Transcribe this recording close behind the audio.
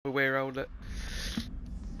around it.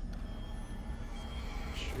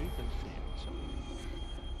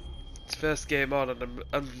 It's first game on, and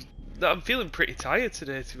I'm feeling pretty tired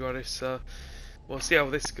today, to be honest. So we'll see how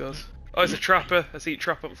this goes. Oh, it's a trapper. I see a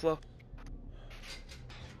trap on the floor.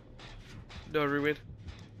 No ruin.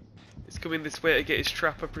 He's coming this way to get his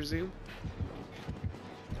trap, I presume.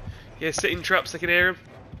 Yeah, sitting traps. I can hear him.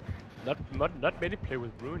 Not many play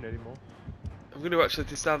with ruin anymore. I'm going to actually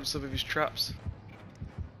disarm some of his traps.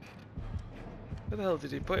 Where the hell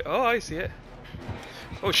did he put it? Oh, I see it.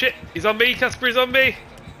 Oh shit! He's on me, Casper. He's on me.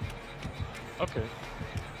 Okay.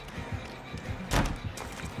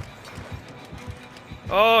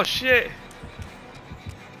 Oh shit!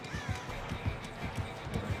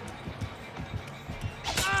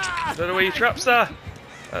 I don't know where your traps are.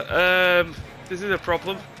 This is a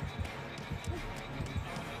problem.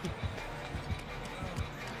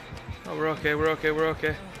 Oh, we're okay. We're okay. We're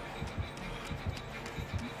okay.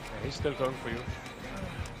 Yeah, he's still going for you.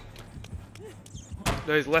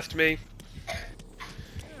 No, he's left me.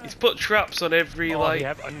 He's put traps on every like. They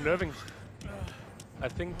have unnerving. I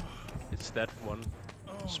think it's that one.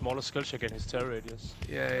 Smaller skill check in his terror radius.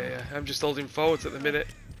 Yeah. I'm just holding forwards at the minute.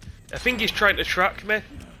 I think he's trying to track me.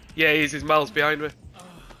 Yeah, he's miles behind me.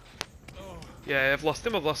 Yeah, I've lost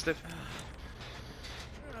him.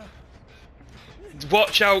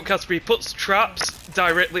 Watch out, Casper. He puts traps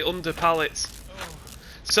directly under pallets.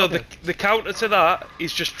 So okay. the counter to that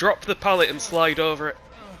is just drop the pallet and slide over it.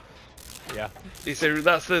 Yeah.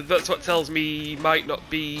 That's what tells me he might not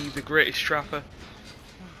be the greatest trapper.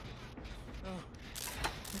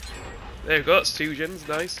 There we go. That's 2 gens.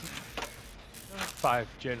 Nice. 5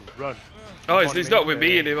 gen. Run. Oh, he's not with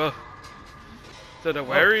me anymore. Don't know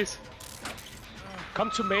where he is.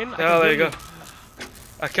 Come to main. Oh, there you go.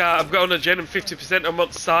 I can't. I've got on a gen and 50%. I'm on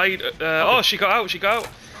the side. Oh, she got out.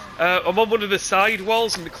 I'm on one of the side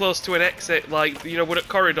walls and close to an exit, like, you know, one at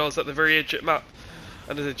corridors at the very edge of the map.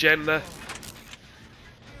 And there's a gen there.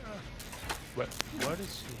 What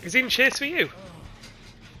is he? He's in chase for you.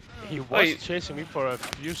 He was chasing me for a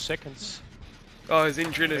few seconds. Oh, he's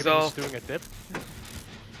injuring us all. He's doing a dip.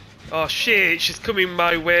 Oh shit, she's coming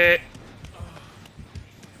my way.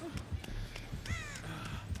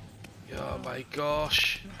 Oh my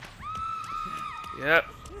gosh. Yep.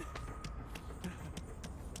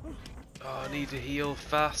 Oh, I need to heal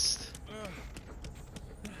fast.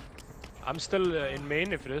 I'm still in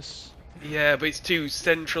main if it is. Yeah, but it's too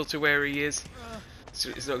central to where he is. So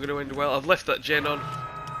it's not going to end well. I've left that gen on.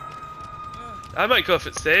 I might go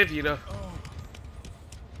for save, you know.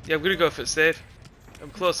 Yeah, I'm going to go for save. I'm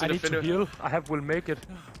close enough. I need to heal. I will make it.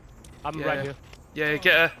 I'm right here. Yeah,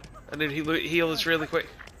 get her. And then heal us really quick.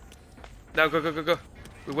 Now go.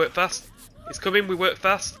 We work fast. It's coming, we work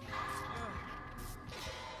fast.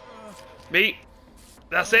 Me.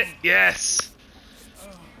 That's it. Yes.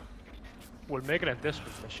 We'll make it at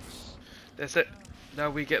desperate missions. That's it. Now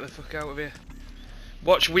we get the fuck out of here.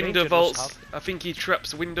 Watch window vaults. I think he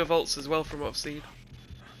traps window vaults as well from what I've seen.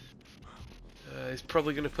 He's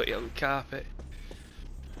probably going to put it on carpet.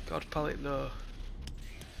 God pallet, no.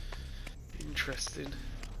 Interesting.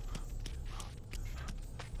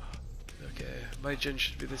 Okay, my gen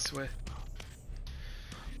should be this way.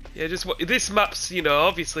 Yeah, just what this map's, you know,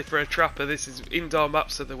 obviously for a trapper, this is indoor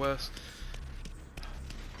maps are the worst.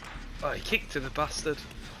 Oh, he kicked to the bastard.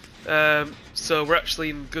 So we're actually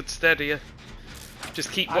in good stead here.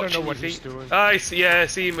 Just keep watching your feet. He's doing. Ah, I see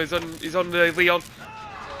him. He's on the Leon.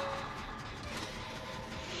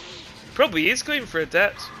 Probably is going for a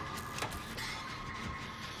debt.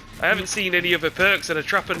 I haven't seen any other perks, and a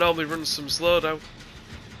trapper normally runs some slowdown.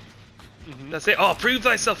 That's it. Oh, prove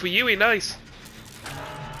thyself with Yui. Nice.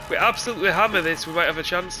 We absolutely hammer this. We might have a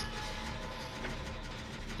chance.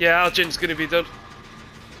 Yeah, our gen's going to be done.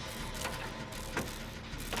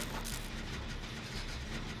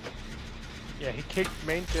 Yeah, he kicked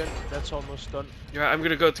main gen. That's almost done. Right, I'm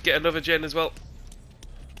going to go to get another gen as well.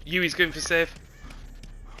 Yui's going for save.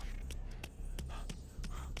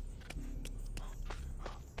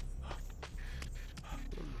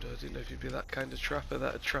 I didn't know if you'd be that kind of trapper,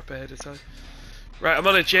 that trap ahead of time. Right, I'm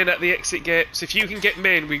on a gen at the exit gate, so if you can get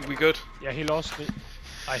main, we good. Yeah, he lost me.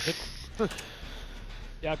 I hit.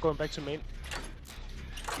 Yeah, going back to main.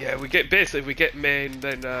 Yeah, we get basically if we get main,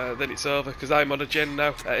 then it's over because I'm on a gen now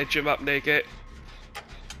at edge of map near gate.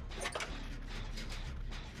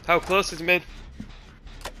 How close is main?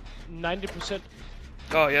 90%.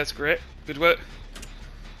 Oh yeah, that's great. Good work.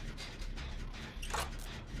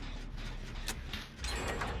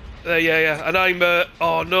 Yeah, and I'm.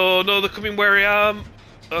 Oh no, they're coming where I am.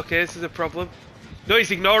 Okay, this is a problem. No,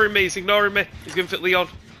 he's ignoring me. He's going for Leon.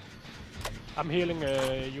 I'm healing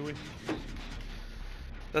Yui.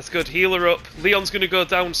 That's good. Heal her up. Leon's gonna go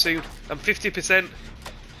down soon. I'm 50%.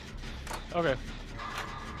 Okay.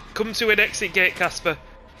 Come to an exit gate, Casper,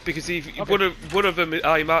 because if Okay. one of them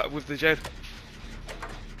I'm at with the gen.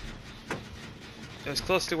 It's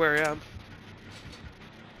close to where I am.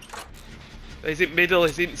 Is it middle?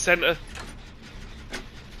 Is it centre?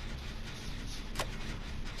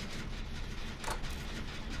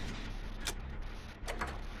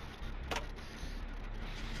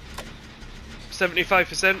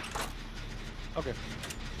 %75%. Okay.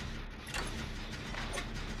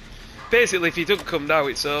 Basically, if he doesn't come now,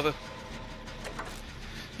 it's over.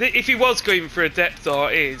 If he was going for a depth or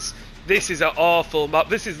this is an awful map.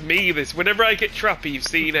 This is me, this. Whenever I get trappy, you've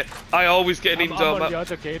seen it. I always get an indoor I'm on map. the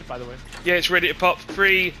other gate, by the way. Yeah, it's ready to pop.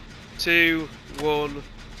 3, 2, 1,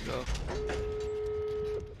 go.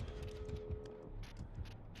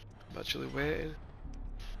 I'm actually waiting.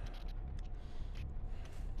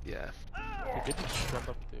 Yeah. He didn't jump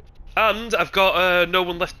up there. And I've got no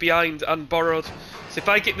one left behind and borrowed. So if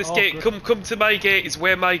I get this gate, good. come to my gate is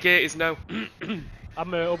where my gate is now.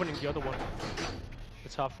 I'm opening the other one.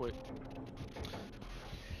 It's halfway.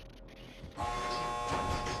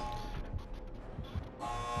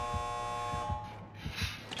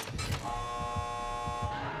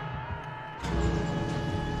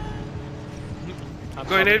 I'm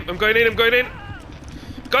going in. Got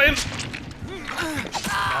him!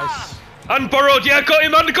 Nice. And borrowed, yeah, got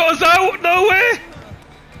him and got us out! No way!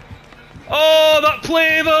 Oh, that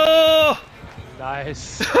play though!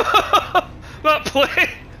 Nice. That play!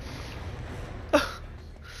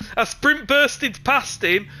 I sprint bursted past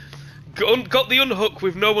him, got the unhook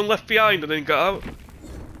with no one left behind and then got out.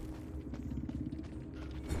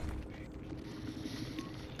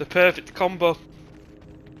 The perfect combo.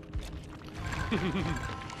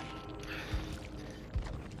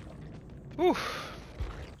 Oof.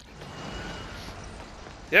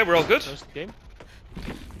 Yeah, we're all good. First game.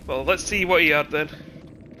 Well, let's see what he had then.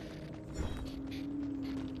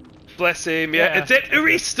 Bless him, yeah. Yeah. A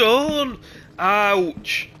detonary stone!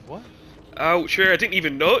 Ouch. What? Ouch, yeah, I didn't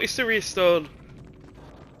even notice the restone.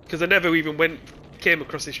 Because I never even came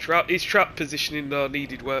across his trap. His trap positioning though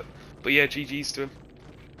needed work. But yeah, GG's to him.